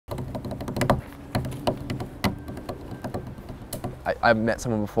I met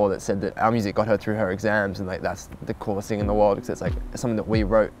someone before that said that our music got her through her exams, and like that's the coolest thing in the world, because it's like something that we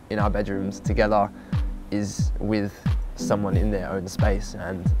wrote in our bedrooms together is with someone in their own space,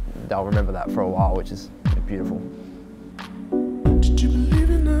 and they'll remember that for a while, which is beautiful. Did you believe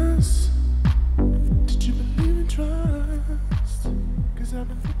in us? Did you believe in trust? 'Cause I've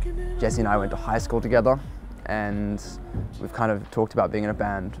been looking at Jesse and I went to high school together, and we've kind of talked about being in a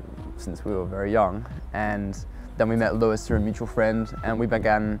band since we were very young. And then we met Lewis through a mutual friend, and we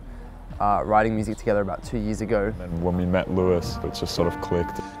began writing music together about 2 years ago. And when we met Lewis, it just sort of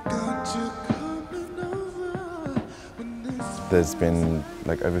clicked. There's been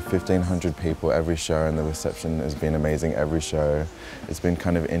like over 1,500 people every show, and the reception has been amazing every show. It's been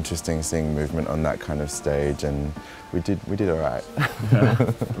kind of interesting seeing movement on that kind of stage, and we did all right. Yeah,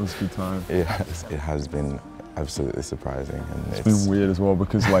 it was a good time. Yeah, it has been absolutely surprising. And it's been weird as well,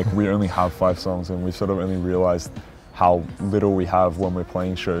 because like we only have 5 songs, and we sort of only realised how little we have when we're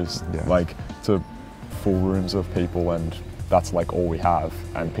playing shows, like to full rooms of people, and that's like all we have.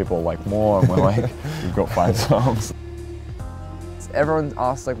 And people are like, more, and we're like, we've got 5 songs. Everyone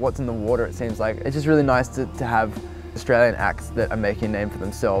asks like what's in the water, it seems like. It's just really nice to have Australian acts that are making a name for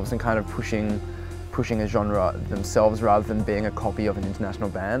themselves and kind of pushing a genre themselves rather than being a copy of an international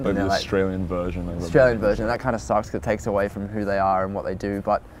band. Like the Australian version of it. Australian version, that kind of sucks because it takes away from who they are and what they do,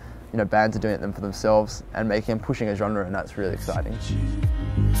 but you know, bands are doing it for themselves and making and pushing a genre, and that's really exciting.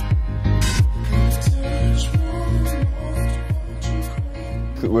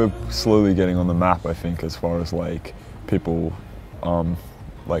 We're slowly getting on the map, I think, as far as like people,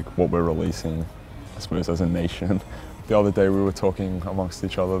 like what we're releasing, I suppose, as a nation. The other day we were talking amongst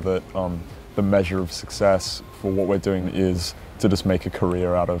each other that the measure of success for what we're doing is to just make a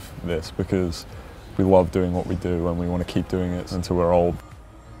career out of this, because we love doing what we do and we want to keep doing it until we're old.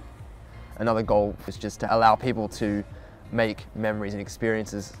 Another goal is just to allow people to make memories and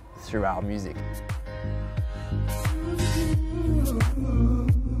experiences through our music.